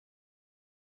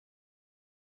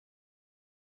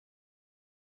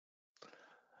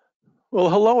Well,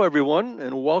 hello everyone,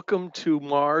 and welcome to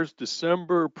Mahr's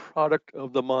December Product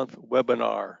of the Month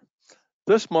webinar.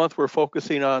 This month we're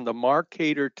focusing on the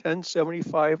MarCator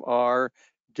 1075R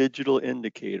digital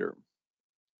indicator.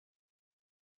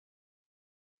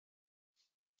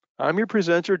 I'm your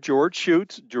presenter, George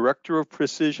Schuetz, Director of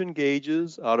Precision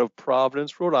Gages out of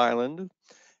Providence, Rhode Island.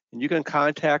 And you can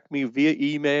contact me via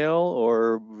email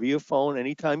or via phone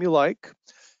anytime you like.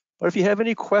 But if you have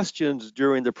any questions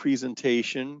during the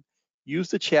presentation, use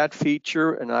the chat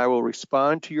feature and I will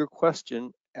respond to your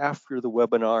question after the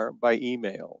webinar by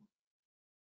email.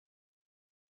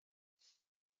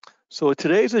 So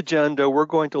today's agenda, we're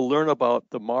going to learn about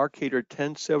the MarCator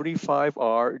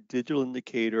 1075R digital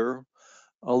indicator,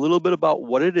 a little bit about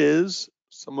what it is,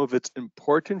 some of its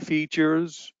important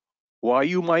features, why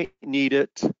you might need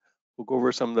it. We'll go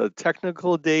over some of the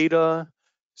technical data,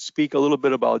 speak a little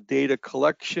bit about data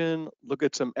collection, look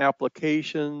at some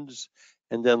applications,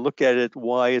 and then look at it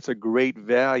why it's a great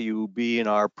value being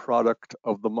our product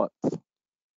of the month.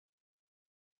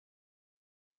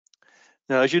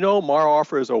 Now, as you know, Mahr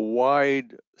offers a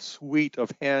wide suite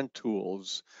of hand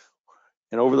tools.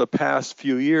 And over the past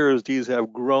few years, these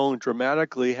have grown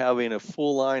dramatically, having a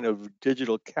full line of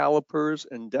digital calipers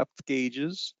and depth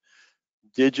gauges,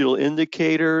 digital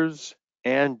indicators,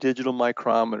 and digital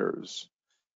micrometers.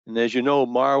 And as you know,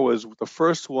 Mahr was the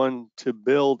first one to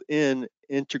build in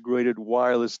integrated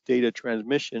wireless data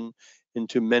transmission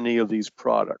into many of these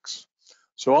products.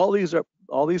 So all these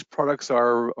products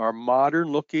are modern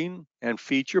looking and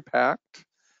feature packed.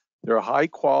 They're high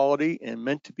quality and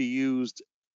meant to be used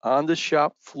on the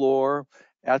shop floor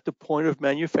at the point of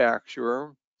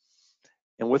manufacturer.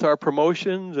 And with our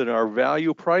promotions and our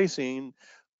value pricing,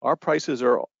 our prices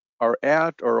are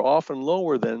at or often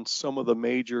lower than some of the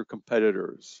major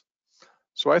competitors.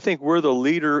 So I think we're the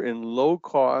leader in low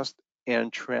cost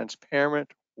and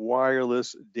transparent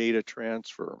wireless data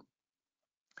transfer.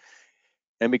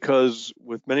 And because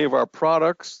with many of our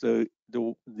products, the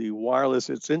wireless,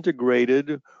 it's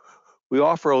integrated, we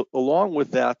offer, along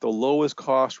with that, the lowest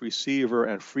cost receiver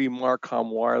and free MarCom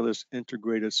wireless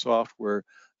integrated software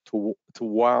to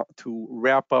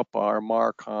wrap up our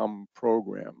MarCom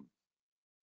program.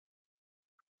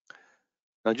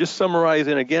 Now, just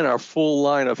summarizing again our full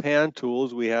line of hand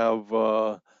tools, we have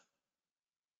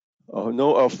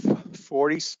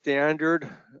 40 standard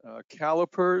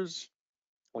calipers.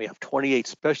 We have 28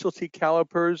 specialty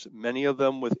calipers, many of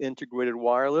them with integrated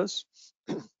wireless.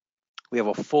 We have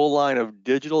a full line of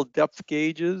digital depth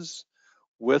gauges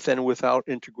with and without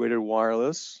integrated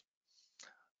wireless.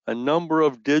 A number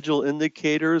of digital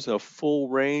indicators, a full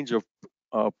range of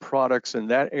products in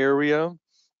that area.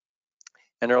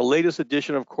 And our latest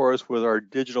addition, of course, with our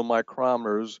digital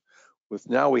micrometers, with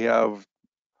now we have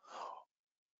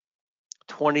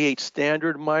 28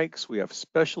 standard mics, we have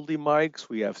specialty mics,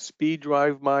 we have speed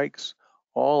drive mics,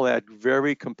 all at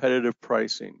very competitive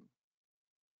pricing.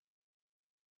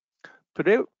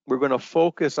 Today, we're going to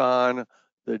focus on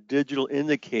the digital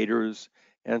indicators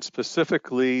and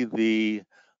specifically the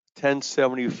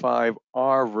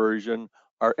 1075R version,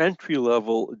 our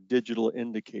entry-level digital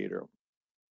indicator.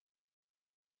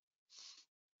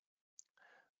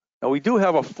 Now, we do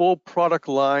have a full product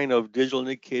line of digital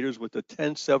indicators with the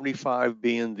 1075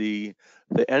 being the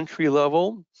entry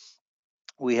level.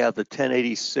 We have the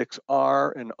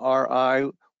 1086R and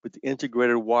RI with the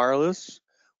integrated wireless,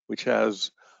 which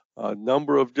has a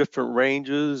number of different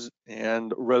ranges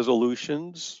and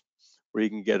resolutions where you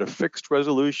can get a fixed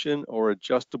resolution or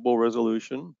adjustable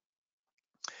resolution.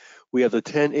 We have the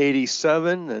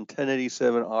 1087 and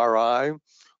 1087 RI,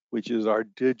 which is our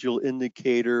digital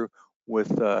indicator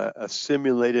with a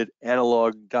simulated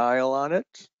analog dial on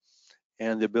it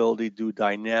and the ability to do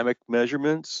dynamic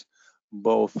measurements,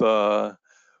 both all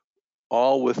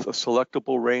with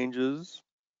selectable ranges.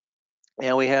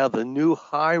 And we have the new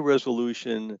high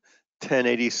resolution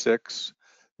 1086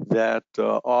 that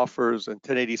offers, and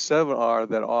 1087R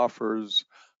that offers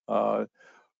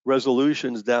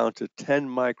resolutions down to 10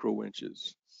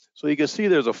 microinches. So you can see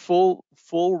there's a full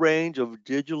range of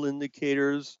digital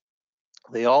indicators.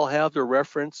 They all have their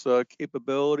reference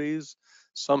capabilities.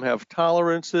 Some have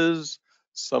tolerances,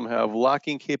 some have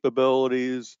locking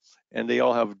capabilities, and they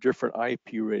all have different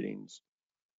IP ratings.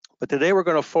 But today we're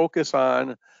going to focus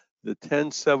on the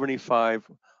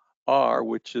 1075R,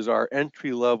 which is our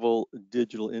entry-level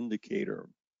digital indicator.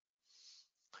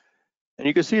 And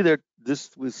you can see that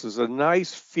this is a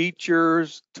nice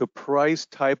features to price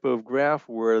type of graph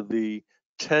where the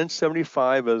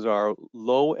 1075 is our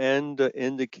low-end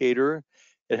indicator.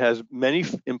 It has many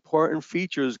important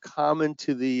features common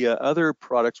to the other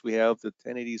products we have, the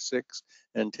 1086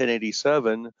 and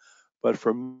 1087, But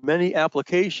for many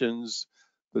applications,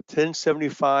 the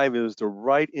 1075 is the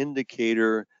right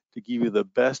indicator to give you the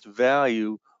best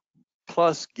value,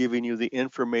 plus giving you the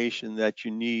information that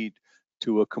you need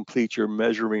to complete your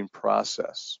measuring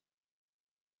process.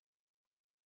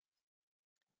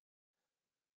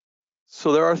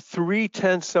 So there are three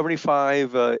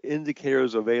 1075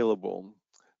 indicators available.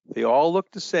 They all look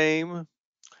the same.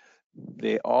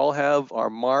 They all have our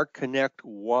Mahr Connect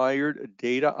wired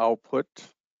data output.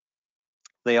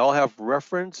 They all have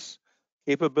reference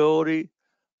capability.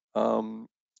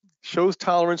 Shows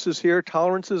tolerances here.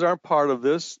 Tolerances aren't part of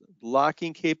this.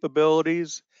 Locking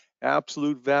capabilities,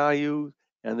 absolute value,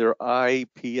 and they're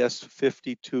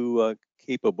IPS52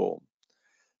 capable.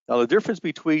 Now, the difference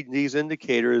between these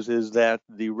indicators is that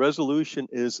the resolution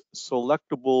is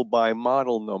selectable by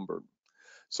model number.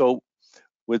 So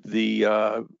with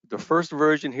the first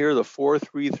version here, the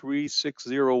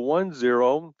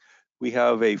 4336010, we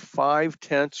have a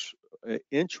 5/10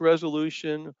 inch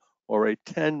resolution or a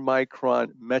 10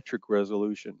 micron metric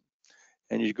resolution.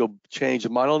 And you go change the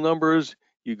model numbers,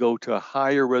 you go to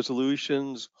higher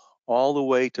resolutions all the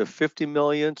way to 50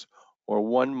 millionths or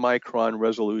 1 micron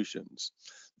resolutions.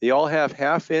 They all have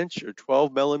 1/2 inch or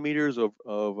 12 millimeters of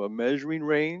a measuring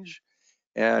range.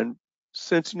 And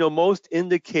since most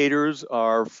indicators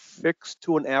are fixed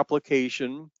to an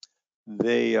application,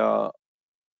 they are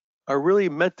really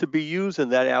meant to be used in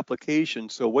that application.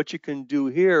 So what you can do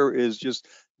here is just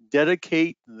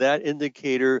dedicate that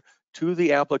indicator to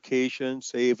the application.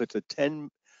 Say if it's a 10th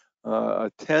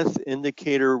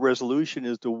indicator resolution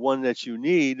is the one that you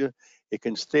need, it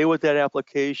can stay with that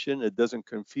application. It doesn't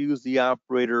confuse the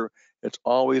operator. It's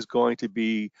always going to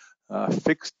be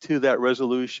fixed to that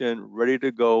resolution, ready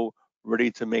to go,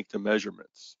 ready to make the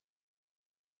measurements.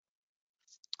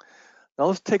 Now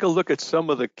let's take a look at some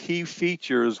of the key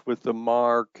features with the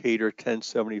MarCator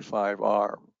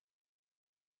 1075R.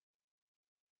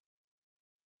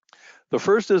 The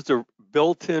first is the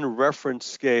built-in reference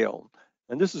scale.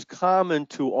 And this is common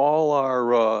to all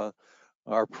our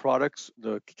products,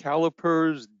 the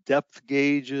calipers, depth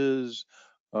gauges,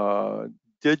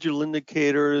 digital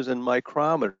indicators, and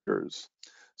micrometers.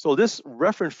 So this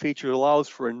reference feature allows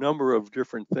for a number of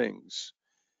different things.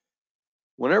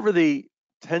 Whenever the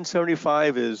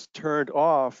 1075 is turned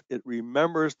off, it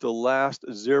remembers the last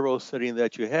 0 setting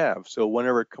that you have. So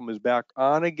whenever it comes back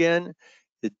on again,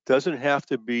 it doesn't have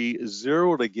to be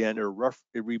zeroed again.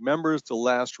 It remembers the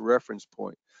last reference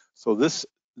point. So this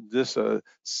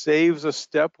saves a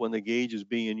step when the gauge is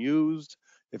being used.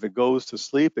 If it goes to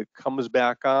sleep, it comes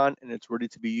back on and it's ready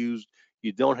to be used.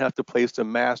 You don't have to place the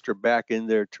master back in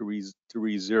there to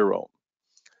re-zero.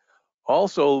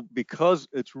 Also, because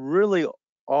it's really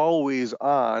always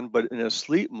on, but in a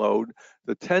sleep mode,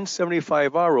 the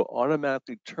 1075R will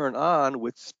automatically turn on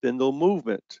with spindle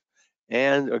movement.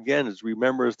 And again, it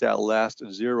remembers that last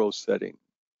 0 setting.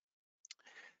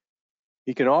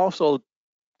 You can also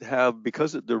have,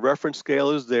 because the reference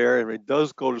scale is there and it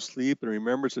does go to sleep and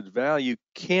remembers its value,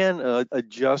 can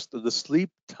adjust the sleep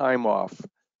time off.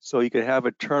 So you can have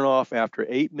it turn off after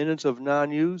 8 minutes of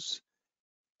non-use,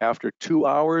 after 2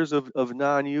 hours of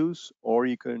non-use, or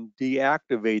you can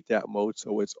deactivate that mode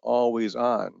so it's always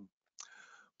on.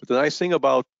 But the nice thing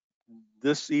about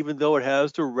this, even though it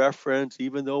has the reference,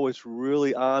 even though it's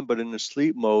really on, but in the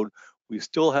sleep mode, we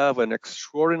still have an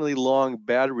extraordinarily long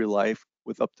battery life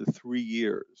with up to 3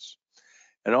 years.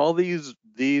 And all these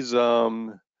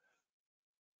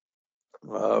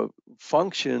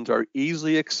functions are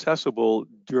easily accessible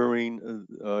during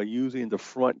using the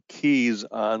front keys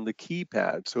on the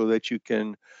keypad, so that you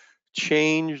can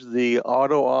change the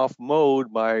auto off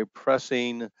mode by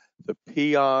pressing the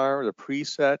PR, the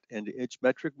preset, and the inch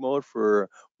metric mode for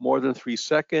more than 3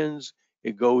 seconds.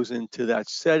 It goes into that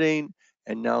setting,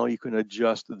 and now you can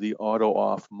adjust the auto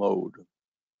off mode.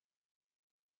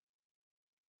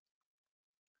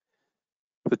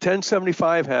 The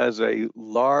 1075 has a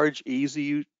large,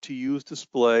 easy to use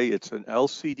display. It's an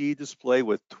LCD display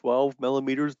with 12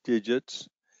 millimeters digits,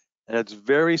 and it's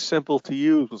very simple to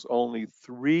use with only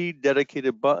 3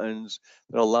 dedicated buttons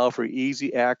that allow for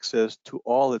easy access to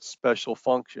all its special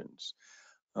functions.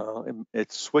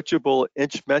 It's switchable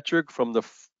inch metric from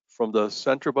the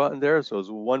center button there, so it's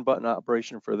a 1 button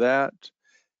operation for that.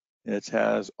 It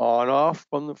has on off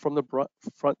from the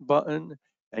front button,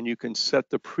 and you can set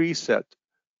the preset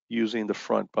using the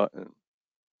front button.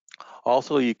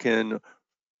 Also, you can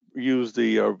use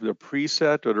the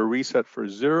preset or the reset for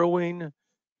zeroing.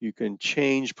 You can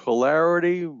change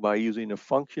polarity by using a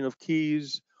function of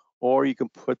keys, or you can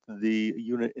put the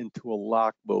unit into a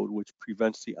lock mode, which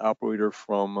prevents the operator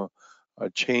from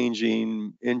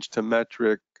changing inch to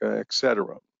metric,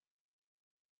 etc.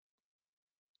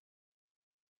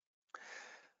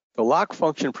 The lock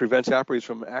function prevents operators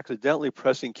from accidentally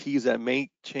pressing keys that may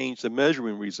change the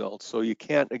measuring results. So you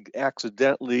can't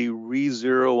accidentally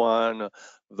re-zero on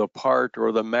the part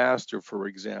or the master, for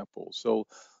example. So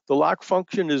the lock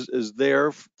function is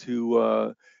there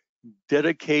to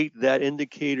dedicate that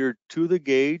indicator to the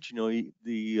gauge. You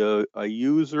know, a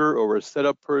user or a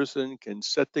setup person can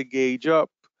set the gauge up,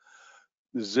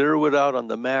 zero it out on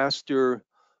the master,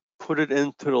 put it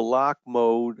into the lock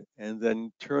mode, and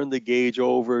then turn the gauge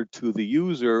over to the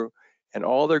user, and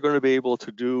all they're going to be able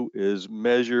to do is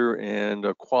measure and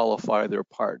qualify their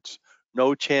parts.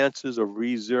 No chances of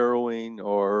re-zeroing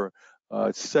or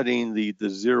setting the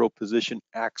zero position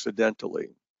accidentally.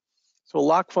 So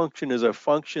lock function is a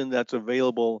function that's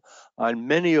available on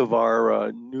many of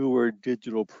our newer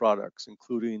digital products,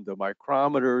 including the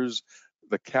micrometers,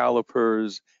 the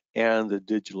calipers, and the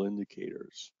digital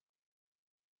indicators.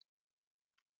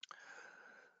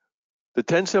 The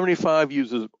 1075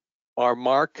 uses our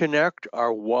Mahr Connect,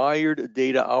 our wired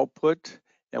data output,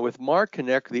 and with Mahr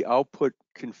Connect, the output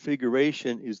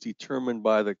configuration is determined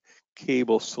by the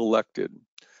cable selected.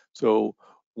 So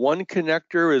one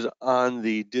connector is on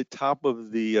the top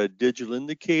of the digital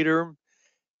indicator,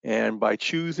 and by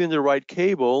choosing the right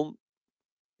cable,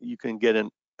 you can get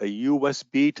a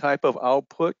USB type of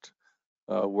output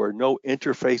where no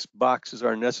interface boxes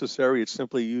are necessary. It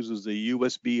simply uses the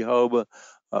USB hub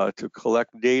to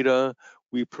collect data.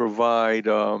 We provide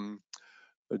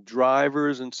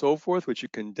drivers and so forth, which you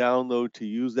can download to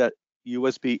use that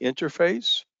USB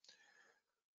interface.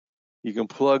 You can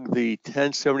plug the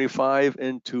 1075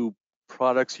 into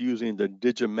products using the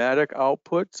Digimatic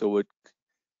output, so it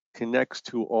connects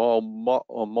to all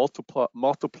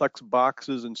multiplex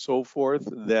boxes and so forth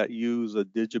that use a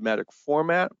Digimatic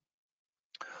format.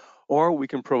 Or we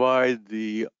can provide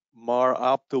the Mahr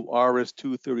Opto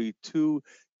RS-232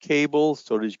 cable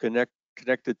so that you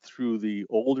connect it through the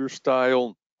older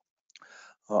style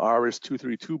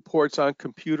RS-232 ports on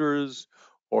computers,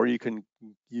 or you can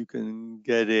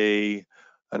get an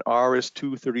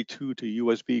RS-232 to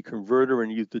USB converter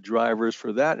and use the drivers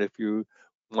for that if you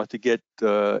want to get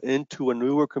into a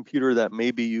newer computer that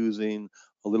may be using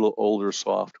a little older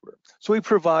software. So we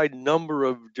provide a number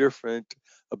of different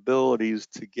abilities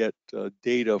to get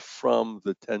data from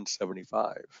the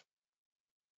 1075.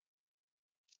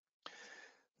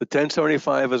 The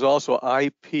 1075 is also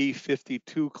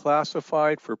IP52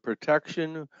 classified for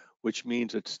protection, which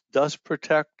means it's dust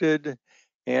protected,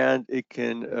 and it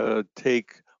can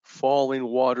take falling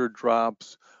water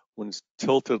drops when it's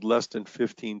tilted less than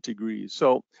 15 degrees.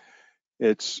 So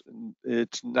it's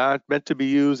not meant to be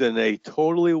used in a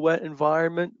totally wet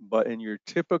environment, but in your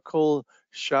typical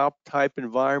shop type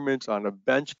environments on a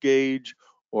bench gauge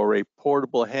or a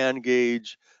portable hand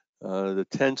gauge, the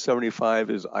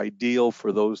 1075 is ideal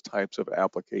for those types of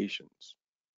applications.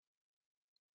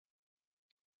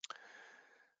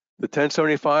 The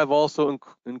 1075 also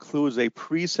includes a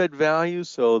preset value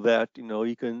so that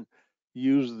you can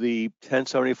use the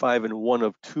 1075 in one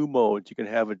of two modes. You can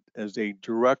have it as a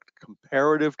direct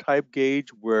comparative type gauge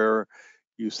where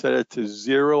you set it to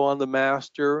 0 on the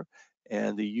master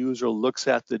and the user looks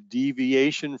at the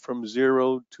deviation from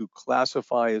 0 to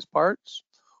classify his parts,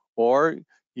 or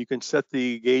you can set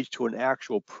the gauge to an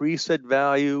actual preset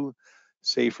value,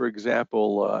 say for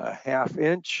example a ½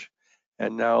 inch,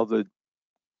 and now the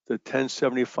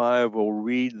 1075 will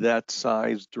read that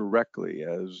size directly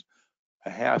as a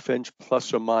 ½ inch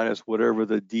plus or minus whatever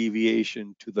the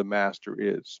deviation to the master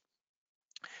is.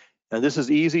 And this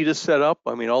is easy to set up.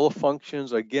 I mean, all the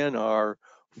functions again are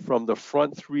from the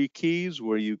front 3 keys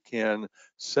where you can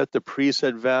set the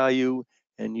preset value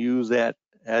and use that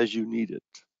as you need it.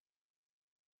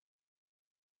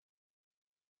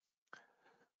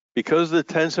 Because the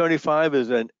 1075 is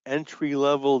an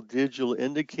entry-level digital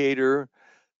indicator,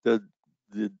 the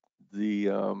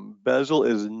bezel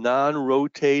is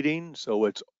non-rotating, so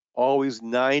it's always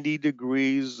 90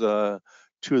 degrees to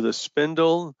the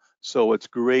spindle. So it's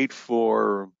great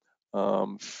for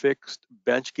fixed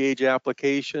bench gauge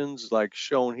applications like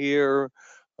shown here,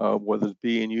 whether it's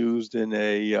being used in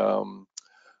a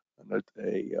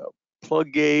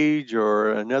plug gauge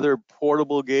or another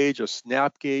portable gauge, a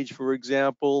snap gauge, for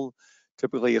example.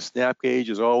 Typically, a snap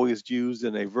gauge is always used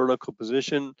in a vertical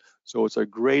position, so it's a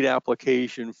great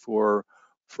application for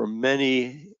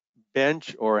many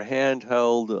bench or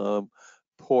handheld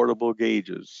portable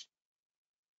gauges.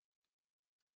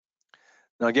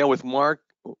 Now, again, with Mahr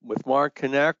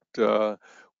Connect,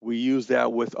 We use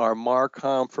that with our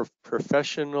MarCom for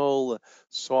professional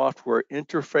software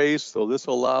interface. So this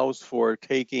allows for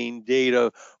taking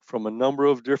data from a number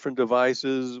of different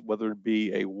devices, whether it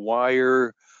be a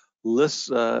wireless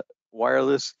caliper,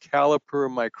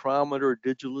 micrometer,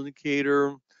 digital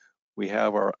indicator. We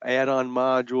have our add-on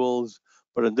modules,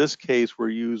 but in this case, we're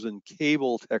using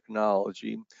cable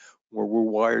technology where we're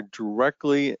wired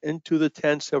directly into the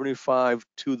 1075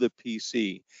 to the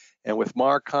PC. And with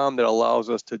MarCom, that allows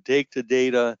us to take the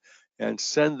data and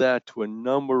send that to a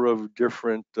number of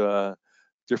different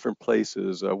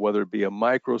places, whether it be a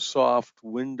Microsoft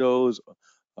Windows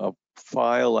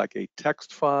file like a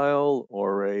text file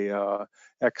or a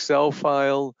Excel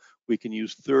file. We can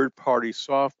use third-party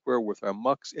software with our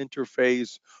MUX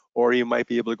interface, or you might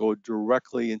be able to go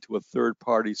directly into a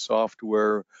third-party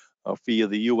software via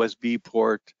the USB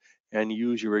port and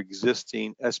use your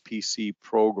existing SPC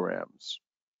programs.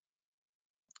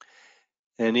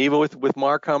 And even with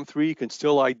MarCom 3, you can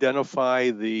still identify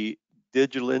the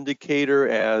digital indicator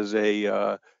as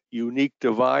a unique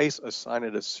device, assign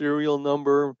it a serial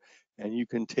number, and you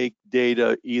can take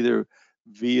data either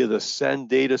via the send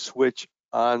data switch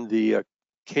on the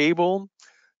cable.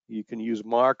 You can use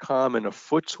MarCom in a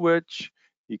foot switch.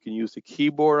 You can use the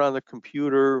keyboard on the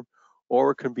computer,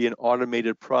 or it can be an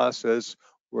automated process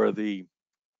where the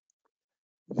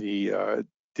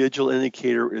digital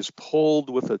indicator is pulled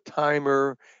with a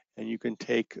timer, and you can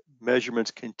take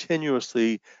measurements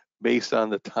continuously based on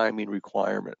the timing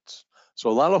requirements. So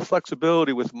a lot of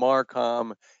flexibility with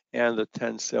MarCom and the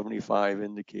 1075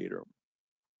 indicator.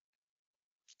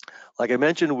 Like I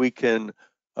mentioned, we can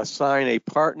assign a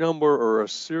part number or a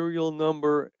serial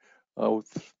number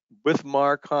with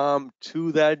MarCom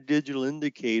to that digital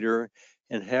indicator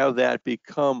and have that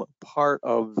become part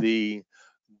of the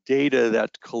data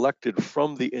that's collected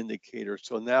from the indicator.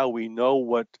 So now we know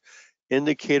what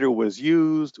indicator was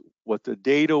used, what the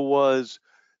data was,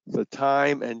 the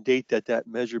time and date that that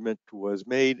measurement was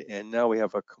made, and now we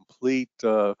have a complete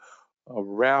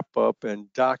wrap up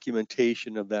and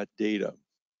documentation of that data.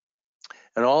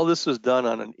 And all this is done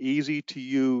on an easy to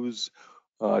use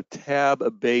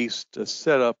tab-based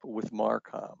setup with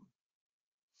MarCom.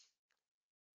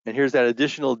 And here's that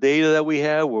additional data that we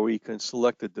have where we can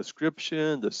select the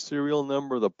description, the serial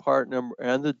number, the part number,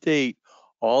 and the date,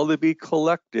 all to be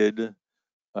collected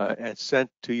and sent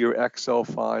to your Excel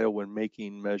file when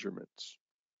making measurements.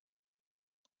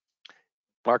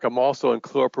 MarCom also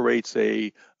incorporates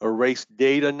a erase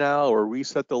data now or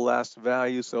reset the last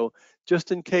value. So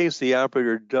just in case the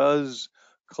operator does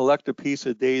collect a piece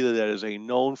of data that is a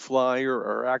known flyer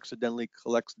or accidentally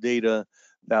collects data,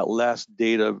 that last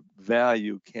data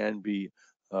value can be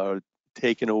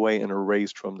taken away and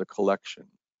erased from the collection.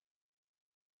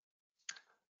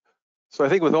 So I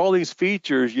think with all these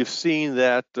features, you've seen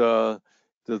that the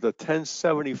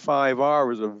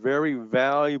 1075R is a very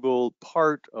valuable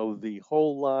part of the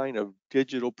whole line of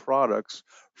digital products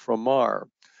from Mahr.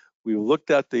 We looked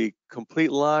at the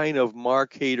complete line of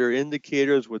MarCator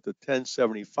indicators with the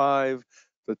 1075,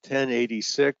 the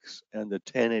 1086, and the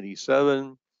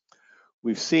 1087.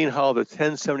 We've seen how the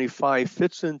 1075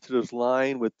 fits into this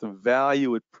line with the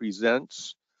value it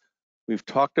presents. We've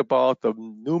talked about the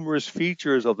numerous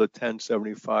features of the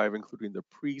 1075, including the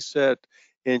preset,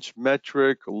 inch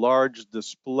metric, large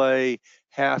display,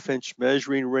 half-inch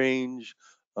measuring range,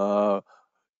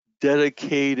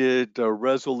 dedicated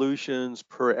resolutions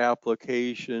per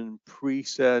application,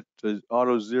 preset,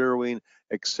 auto zeroing,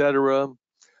 etc.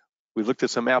 We looked at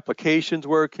some applications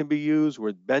where it can be used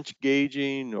with bench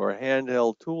gauging or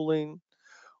handheld tooling.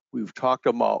 We've talked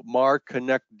about Mahr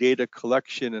Connect data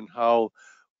collection and how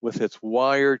with its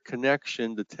wired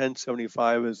connection, the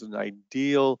 1075 is an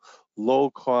ideal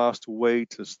low-cost way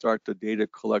to start the data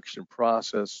collection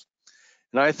process.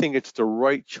 And I think it's the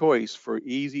right choice for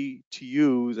easy to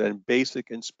use and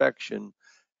basic inspection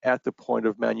at the point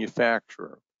of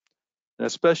manufacture. And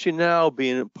especially now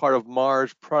being part of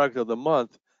Mahr's product of the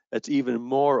month, that's even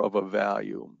more of a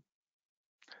value.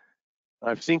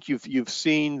 I think you've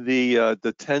seen the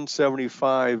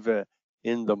 1075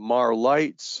 in the Mahr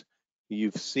lights.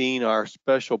 You've seen our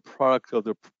special product of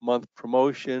the month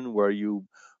promotion where if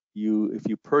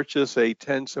you purchase a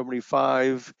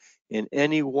 1075 in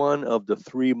any one of the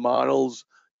 3 models,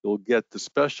 you'll get the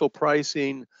special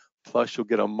pricing, plus you'll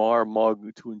get a Mahr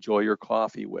mug to enjoy your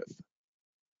coffee with.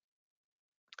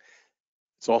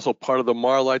 It's also part of the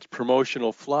Mahr Lights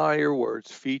promotional flyer where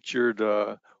it's featured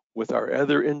with our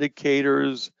other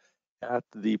indicators at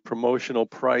the promotional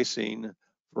pricing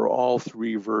for all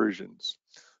 3 versions.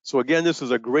 So again, this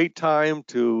is a great time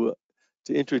to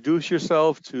introduce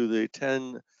yourself to the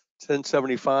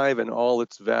 1075 and all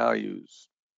its values.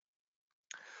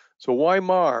 So why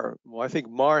Mahr? Well, I think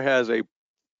Mahr has a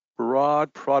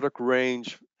broad product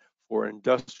range for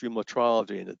industrial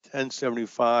metrology, and the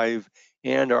 1075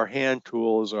 and our hand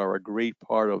tools are a great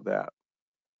part of that.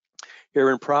 Here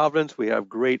in Providence, we have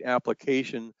great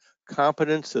application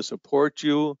competence to support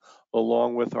you,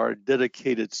 along with our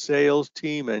dedicated sales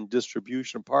team and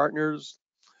distribution partners.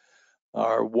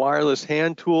 Our wireless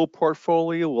hand tool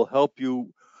portfolio will help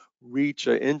you reach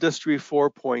Industry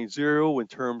 4.0 in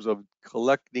terms of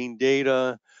collecting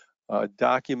data,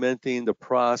 documenting the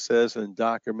process, and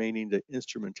documenting the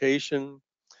instrumentation.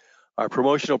 Our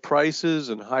promotional prices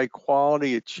and high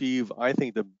quality achieve, I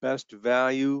think, the best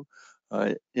value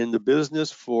in the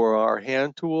business for our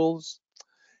hand tools.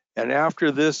 And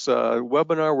after this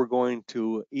webinar, we're going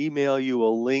to email you a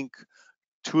link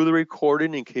to the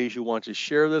recording in case you want to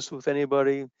share this with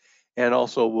anybody. And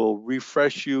also we'll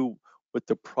refresh you with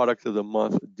the product of the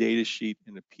month data sheet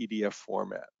in a PDF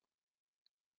format.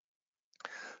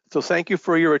 So thank you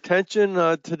for your attention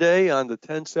today on the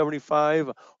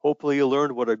 1075. Hopefully you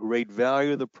learned what a great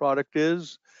value the product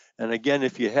is. And again,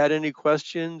 if you had any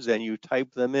questions and you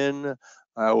type them in,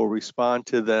 I will respond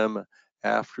to them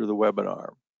after the webinar.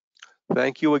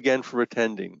 Thank you again for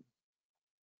attending.